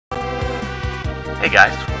Hey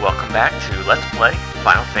guys, welcome back to Let's Play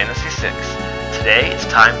Final Fantasy VI. Today it's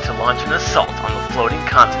time to launch an assault on the floating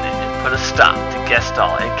continent and put a stop to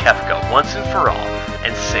Gestahl and Kefka once and for all,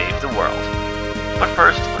 and save the world. But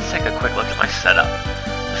first, let's take a quick look at my setup.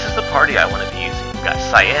 This is the party I want to be using. We've got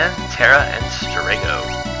Cyan, Terra, and Strago.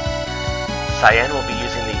 Cyan will be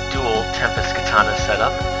using the dual Tempest Katana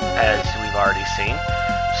setup, as we've already seen.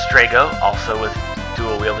 Strago also with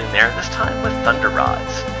dual wielding there, this time with Thunder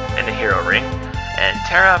Rods and a hero ring. And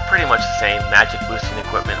Terra, pretty much the same, magic boosting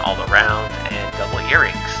equipment all around, and double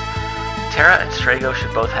earrings. Terra and Strago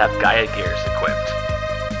should both have Gaia gears equipped.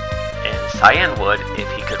 And Cyan would if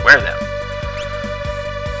he could wear them.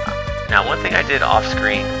 Now, one thing I did off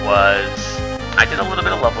screen was, I did a little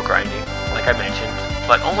bit of level grinding, like I mentioned,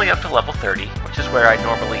 but only up to level 30, which is where I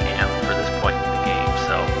normally am for this point in the game,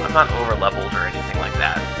 so I'm not over leveled or anything like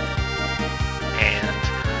that. And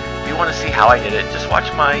if you want to see how I did it, just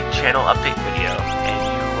watch my channel update video, and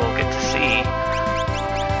you will get to see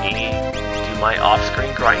me do my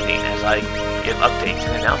off-screen grinding as I give updates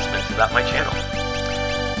and announcements about my channel.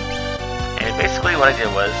 And basically what I did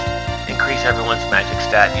was increase everyone's magic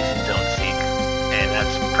stat using Zone Seek, and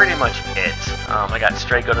that's pretty much it. I got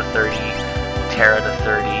Strago to 30, Terra to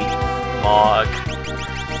 30, Mog,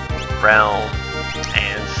 Realm,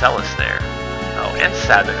 and Celis there. Oh, and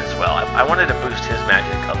Sabin as well. I wanted to boost his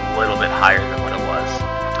magic a little bit higher than what it was.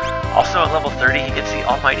 Also at level 30 he gets the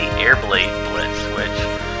almighty Airblade Blitz, which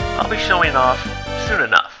I'll be showing off soon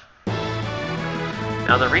enough.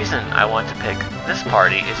 Now the reason I want to pick this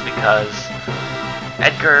party is because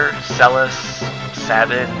Edgar, Celis,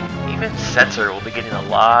 Sabin, even Setzer will be getting a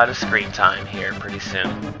lot of screen time here pretty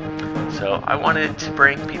soon. So I wanted to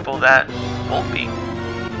bring people that won't be.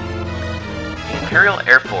 The Imperial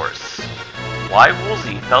Air Force. Why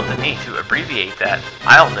Woolsey felt the need to abbreviate that,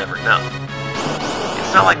 I'll never know.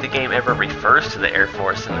 It's not like the game ever refers to the Air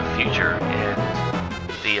Force in the future, and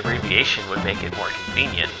the abbreviation would make it more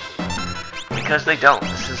convenient. Because they don't.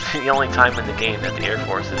 This is the only time in the game that the Air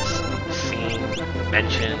Force is seen,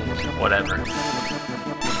 mentioned, whatever.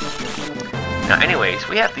 Now anyways,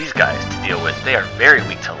 we have these guys to deal with. They are very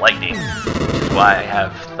weak to lightning, which is why I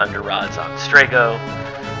have Thunder Rods on Strago,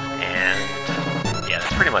 and yeah,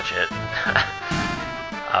 that's pretty much it.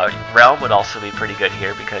 Realm would also be pretty good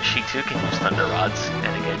here because she too can use Thunder Rods and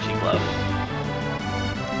a Genji Glove.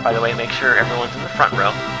 By the way, make sure everyone's in the front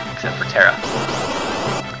row, except for Terra.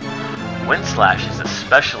 Wind Slash is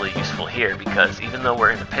especially useful here because even though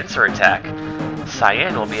we're in a pincer attack,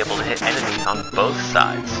 Cyan will be able to hit enemies on both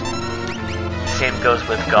sides. Same goes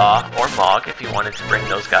with Gaw or Mog if you wanted to bring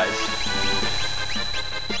those guys.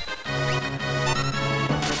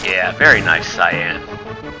 Yeah, very nice, Cyan.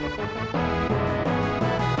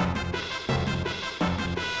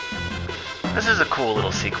 This is a cool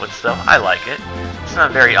little sequence though, I like it. It's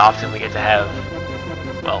not very often we get to have,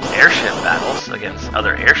 well, airship battles against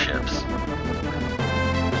other airships.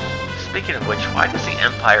 Speaking of which, why does the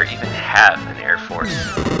Empire even have an air force?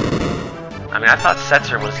 I mean, I thought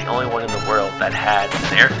Setzer was the only one in the world that had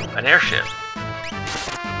an airship.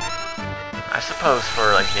 I suppose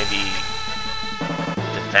for like maybe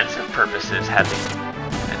defensive purposes, having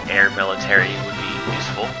an air military would be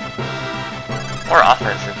useful. Or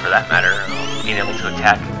offensive for that matter, being able to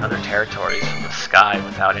attack other territories from the sky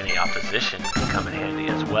without any opposition can come in handy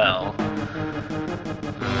as well.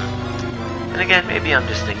 And again, maybe I'm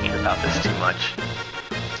just thinking about this too much.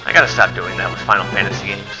 I gotta stop doing that with Final Fantasy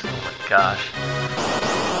games. Oh my gosh.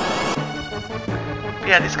 But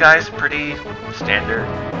yeah, these guys, pretty standard.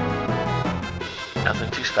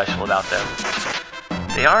 Nothing too special about them.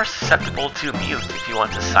 They are susceptible to mute. If you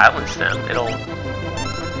want to silence them, it'll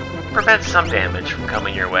prevent some damage from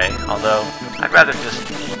coming your way, although I'd rather just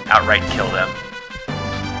outright kill them.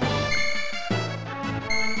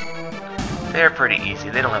 They're pretty easy.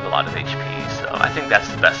 They don't have a lot of HP, so I think that's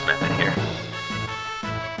the best method here.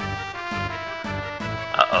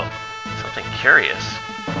 Uh-oh. Something curious.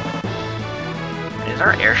 Is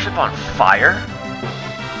our airship on fire?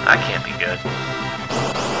 That can't be good.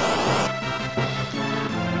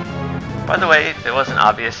 By the way, if it wasn't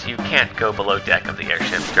obvious, you can't go below deck of the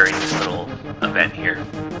airship during this little event here.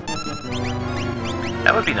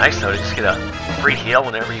 That would be nice though, to just get a free heal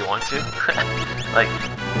whenever you want to. Like,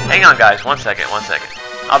 hang on guys, one second.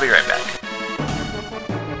 I'll be right back.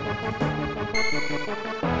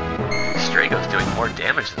 Strago's doing more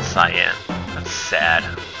damage than Cyan. That's sad.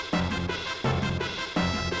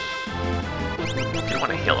 I do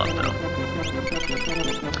want to heal up though.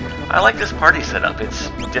 I like this party setup, it's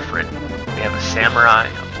different. We have a samurai,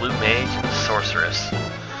 a blue mage, and a sorceress.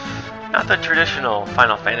 Not the traditional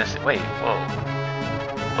Final Fantasy. Wait, whoa.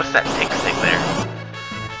 What's that pink thing there?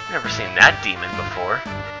 Never seen that demon before.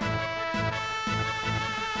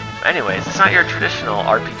 Anyways, it's not your traditional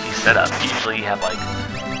RPG setup. Usually you have like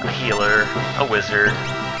a healer, a wizard,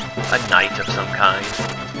 a knight of some kind,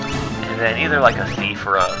 and then either like a thief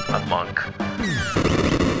or a monk.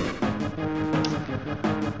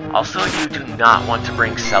 Also, you do not want to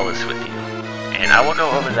bring Celis with you, and I will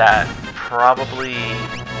go over that probably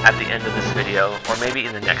at the end of this video, or maybe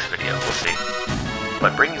in the next video, we'll see.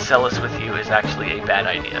 But bringing Celis with you is actually a bad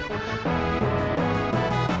idea.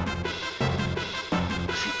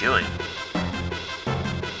 What's he doing?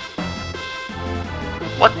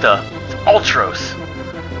 What the? It's Ultros!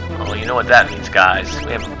 Well, you know what that means, guys.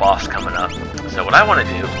 We have a boss coming up. So what I want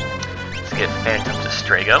to do is get Phantom to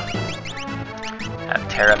Strago. Have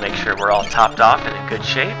Terra make sure we're all topped off and in good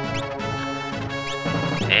shape.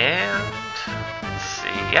 And let's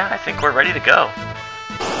see, yeah, I think we're ready to go.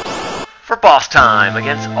 For boss time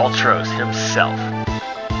against Ultros himself.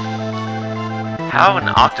 How an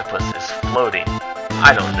octopus is floating,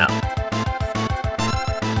 I don't know.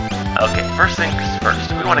 Okay, first things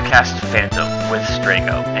first, we want to cast Phantom with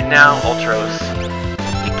Strago. And now Ultros,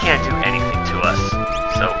 he can't do anything to us.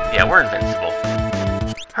 So yeah, we're invincible.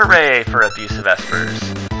 Hooray for abusive espers.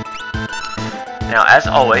 Now, as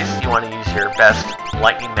always, you want to use your best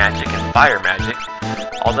lightning magic and fire magic,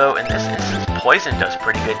 although in this instance, poison does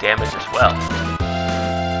pretty good damage as well.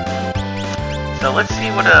 So let's see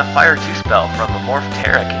what a Fire 2 spell from Morph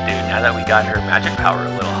Terra can do now that we got her magic power a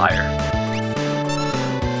little higher.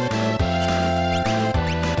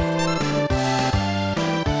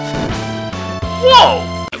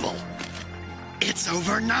 Whoa! It's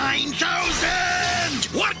over 9,000!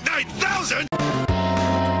 What, 9,000?!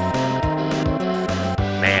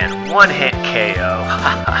 Man, one hit KO.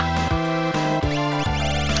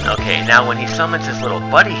 Okay, now when he summons his little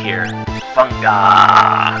buddy here,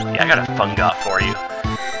 Funga! Yeah, I got a Funga for you.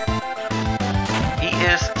 He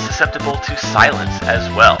is susceptible to silence as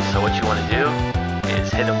well, so what you want to do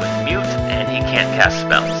is hit him with mute, and he can't cast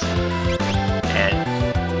spells. And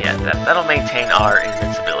yeah, that'll maintain our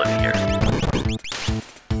invincibility here.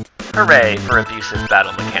 Hooray for abusive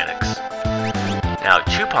battle mechanics. Now,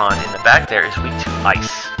 Chupon in the back there is weak to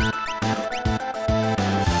ice.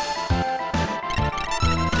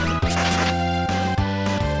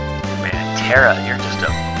 Man, Terra, you're just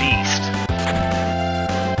a beast.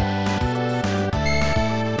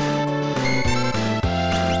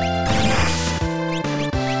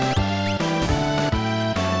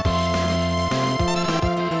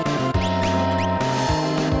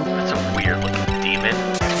 That's a weird looking demon.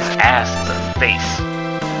 His ass is a face.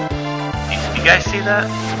 You guys see that?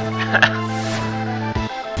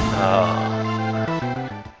 Oh.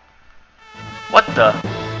 What the?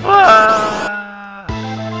 Ah!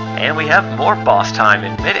 And we have more boss time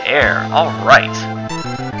in mid-air. Alright.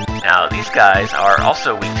 Now, these guys are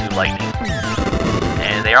also weak to lightning.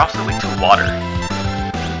 And they are also weak to water.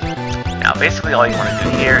 Now, basically all you want to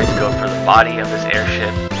do here is go for the body of this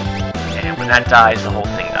airship. And when that dies, the whole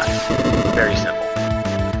thing dies. Very simple.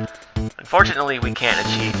 Unfortunately, we can't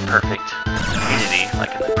achieve perfect immunity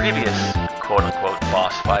like in the previous quote-unquote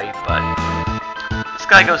boss fight, but this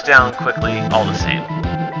guy goes down quickly all the same.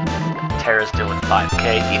 Terra's doing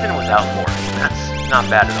 5k even without morphing. That's not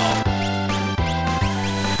bad at all.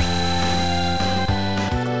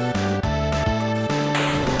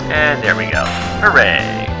 And there we go.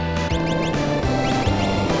 Hooray!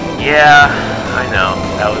 Yeah, I know,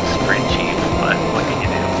 that was pretty cheap, but what can you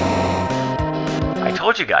do? I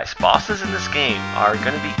told you guys, bosses in this game are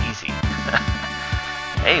going to be easy.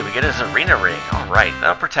 Hey, we get his arena ring. Alright,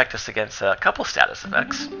 that'll protect us against a couple status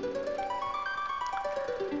effects.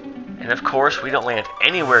 And of course, we don't land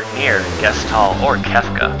anywhere near Gestal or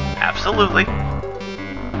Kefka. Absolutely.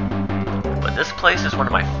 But this place is one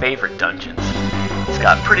of my favorite dungeons. It's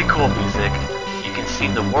got pretty cool music. You can see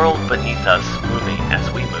the world beneath us moving as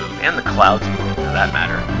we move, and the clouds moving for that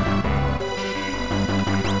matter.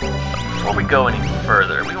 Before we go any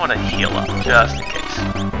further, we want to heal up, just in case.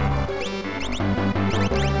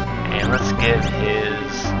 And let's give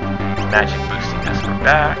his magic boosting Esper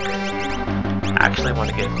back. I actually want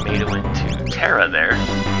to give Madoin to Terra there.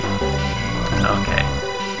 Okay.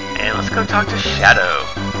 And let's go talk to Shadow.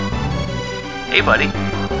 Hey, buddy.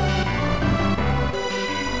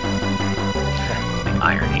 The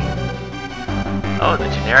irony. Oh, the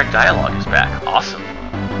generic dialogue is back. Awesome.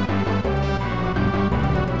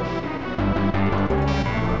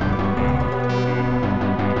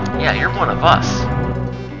 Yeah, you're one of us.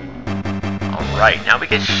 Alright, now we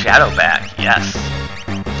get Shadow back. Yes.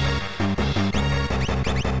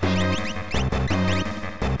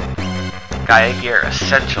 Gaia gear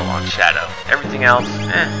essential on Shadow. Everything else,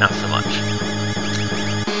 not so much.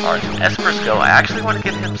 As far as Espers go, I actually want to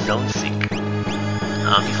give him Zone Seek.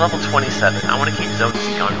 He's level 27. I want to keep Zone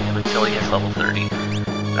Seek on him until he hits level 30.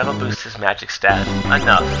 That'll boost his magic stat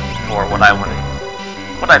enough for what I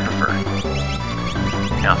prefer.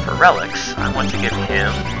 Now for relics, I want to give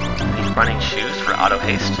him the running shoes for auto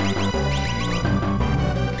haste.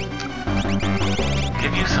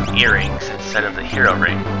 Give you some earrings instead of the hero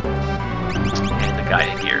ring. And the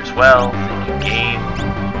Gaia gear as well. Thank you, game.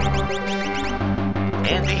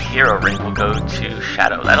 And the hero ring will go to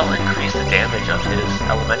Shadow. That'll increase the damage of his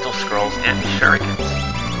elemental scrolls and his shurikens.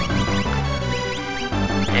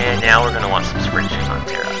 And now we're going to want some sprint shoes on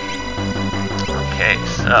Terra. Okay,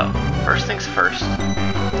 so first things first.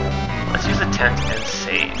 Let's use a tent and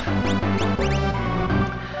save.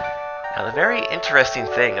 Now the very interesting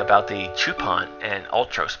thing about the Chupon and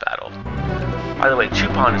Ultros battle. By the way,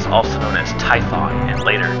 Chupon is also known as Typhon in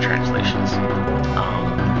later translations.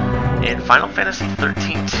 In Final Fantasy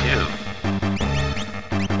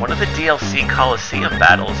 13-2, one of the DLC Coliseum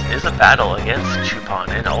battles is a battle against Chupon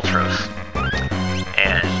and Ultros.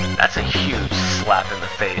 And that's a huge slap in the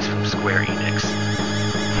face from Square Enix.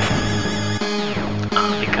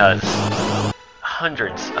 Because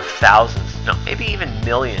hundreds of thousands, no, maybe even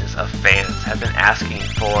millions of fans have been asking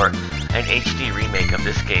for an HD remake of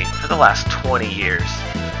this game for the last 20 years.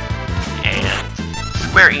 And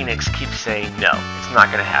Square Enix keeps saying, no, it's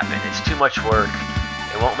not going to happen. It's too much work.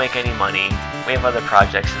 It won't make any money. We have other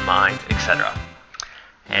projects in mind, etc.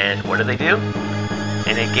 And what do?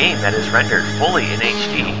 In a game that is rendered fully in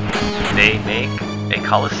HD, they make a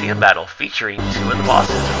Coliseum battle featuring two of the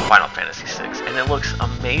bosses in Final Fantasy VI, and it looks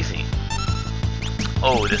amazing.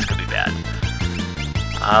 Oh, this could be bad.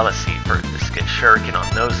 Let's see, first let's get Shuriken on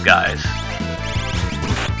those guys.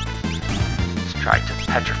 Let's try to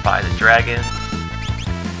petrify the dragon.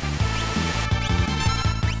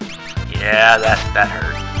 Yeah, that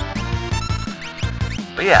hurt.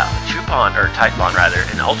 But yeah, Chupon, or Typhon rather,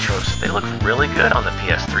 and Ultros, they look really good on the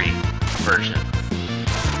PS3 version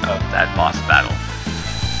of that boss battle.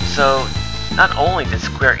 So, not only did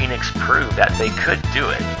Square Enix prove that they could do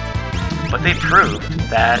it, but they proved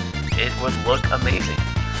that it would look amazing.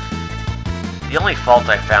 The only fault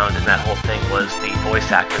I found in that whole thing was the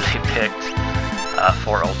voice actor they picked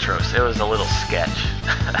for Ultros. It was a little sketch.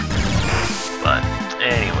 But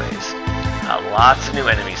anyways, lots of new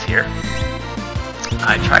enemies here.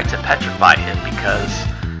 I tried to petrify him because,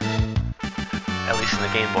 at least in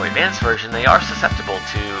the Game Boy Advance version, they are susceptible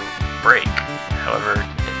to break. However,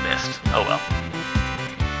 it missed. Oh well.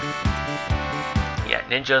 Yeah,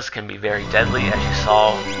 ninjas can be very deadly, as you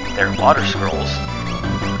saw with their water scrolls.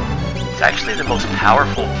 It's actually the most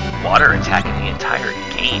powerful water attack in the entire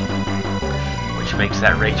game, which makes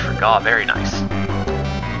that Rage for Gaw very nice.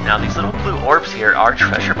 Now, these little blue orbs here are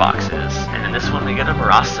treasure boxes, and in this one we get a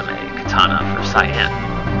Murasame katana for Cyan.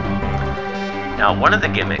 Now, one of the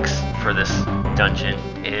gimmicks for this dungeon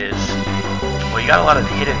is, well, you got a lot of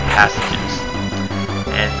hidden passages,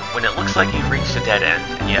 and when it looks like you've reached a dead end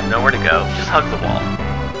and you have nowhere to go, just hug the wall,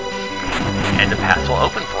 and the path will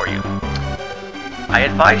open for you. I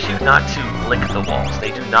advise you not to lick the walls,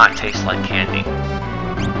 they do not taste like candy.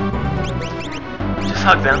 Just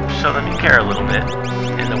hug them, show them you care a little bit,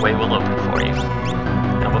 and the way will open for you.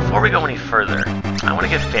 Now before we go any further, I want to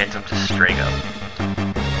get Phantom to Strago.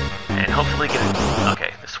 And hopefully get it.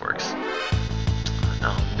 Okay, this works.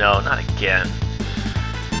 Oh no, not again.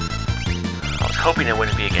 I was hoping it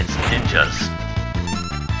wouldn't be against ninjas.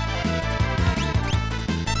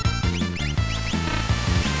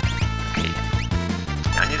 Okay.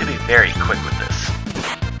 Now I need to be very quick with this.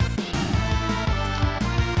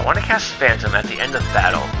 I want to cast Phantom at the end of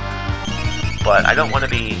battle, but I don't want to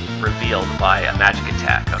be revealed by a magic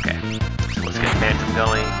attack. Okay, so let's get Phantom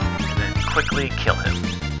going, and then quickly kill him.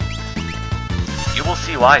 You will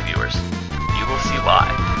see why, viewers. You will see why.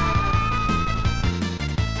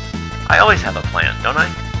 I always have a plan, don't I?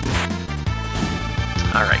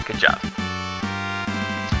 Alright, good job.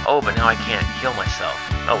 Oh, but now I can't heal myself.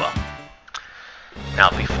 Oh well. Now,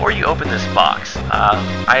 before you open this box,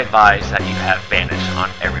 I advise that you have Vanish on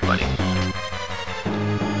everybody.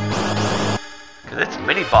 Because it's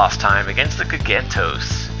mini-boss time against the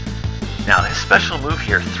Gigantos. Now, his special move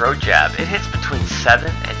here, Throw Jab, it hits between 7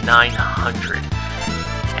 and 900.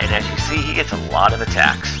 And as you see, he gets a lot of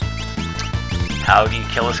attacks. How do you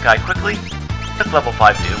kill this guy quickly? With level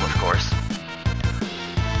 5 Doom, of course.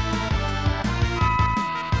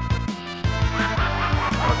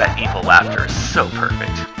 Oh, that evil laughter is so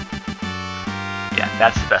perfect. Yeah,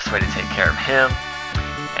 that's the best way to take care of him.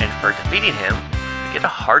 And for defeating him, get a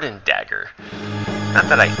hardened dagger. Not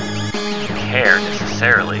that I care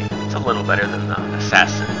necessarily. It's a little better than the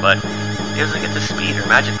assassin, but it doesn't get the speed or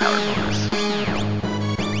magic power bonus.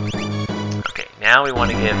 Okay, now we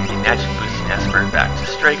want to give the magic boosting Esper back to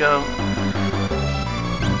Strago.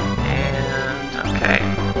 And okay.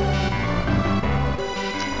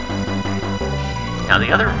 Now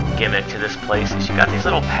the other gimmick to this place is you got these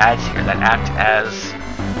little pads here that act as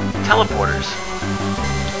teleporters.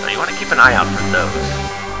 So you want to keep an eye out for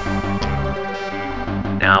those.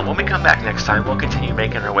 Now, when we come back next time, we'll continue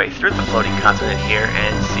making our way through the floating continent here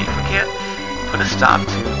and see if we can't put a stop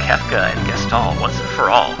to Kefka and Gestalt once and for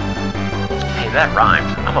all. Hey, that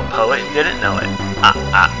rhymed. I'm a poet and didn't know it.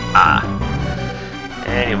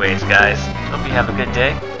 Anyways, guys, hope you have a good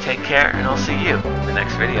day, take care, and I'll see you in the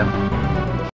next video.